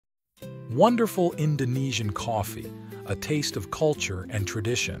Wonderful Indonesian coffee, a taste of culture and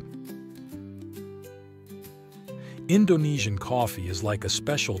tradition. Indonesian coffee is like a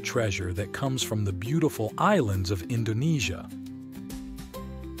special treasure that comes from the beautiful islands of Indonesia.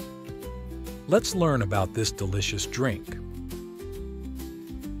 Let's learn about this delicious drink.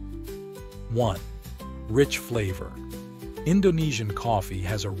 1. Rich flavor. Indonesian coffee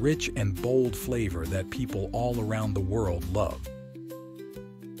has a rich and bold flavor that people all around the world love.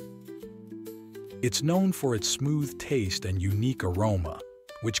 It's known for its smooth taste and unique aroma,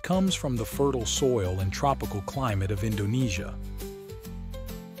 which comes from the fertile soil and tropical climate of Indonesia.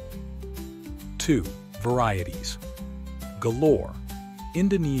 2. Varieties. Galore.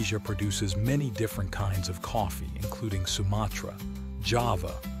 Indonesia produces many different kinds of coffee, including Sumatra,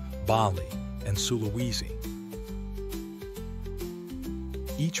 Java, Bali, and Sulawesi.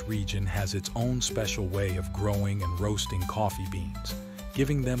 Each region has its own special way of growing and roasting coffee beans,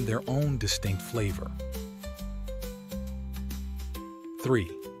 giving them their own distinct flavor.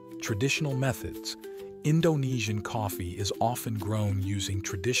 3. Traditional methods. Indonesian coffee is often grown using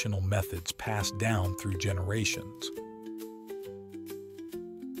traditional methods passed down through generations.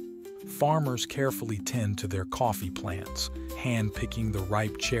 Farmers carefully tend to their coffee plants, hand-picking the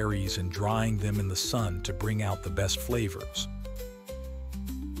ripe cherries and drying them in the sun to bring out the best flavors.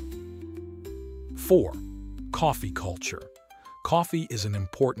 4. Coffee culture. Coffee is an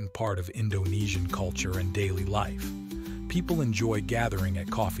important part of Indonesian culture and daily life. People enjoy gathering at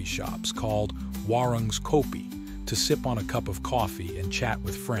coffee shops called warung kopi to sip on a cup of coffee and chat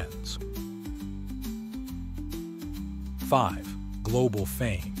with friends. 5. Global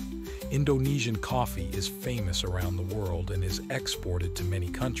fame. Indonesian coffee is famous around the world and is exported to many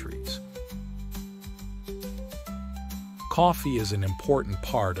countries. Coffee is an important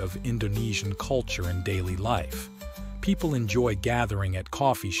part of Indonesian culture and daily life. People enjoy gathering at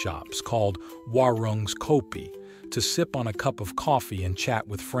coffee shops called warung kopi to sip on a cup of coffee and chat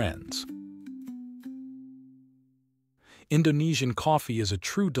with friends. Indonesian coffee is a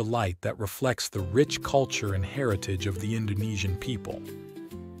true delight that reflects the rich culture and heritage of the Indonesian people.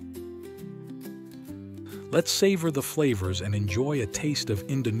 Let's savor the flavors and enjoy a taste of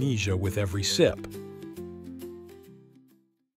Indonesia with every sip.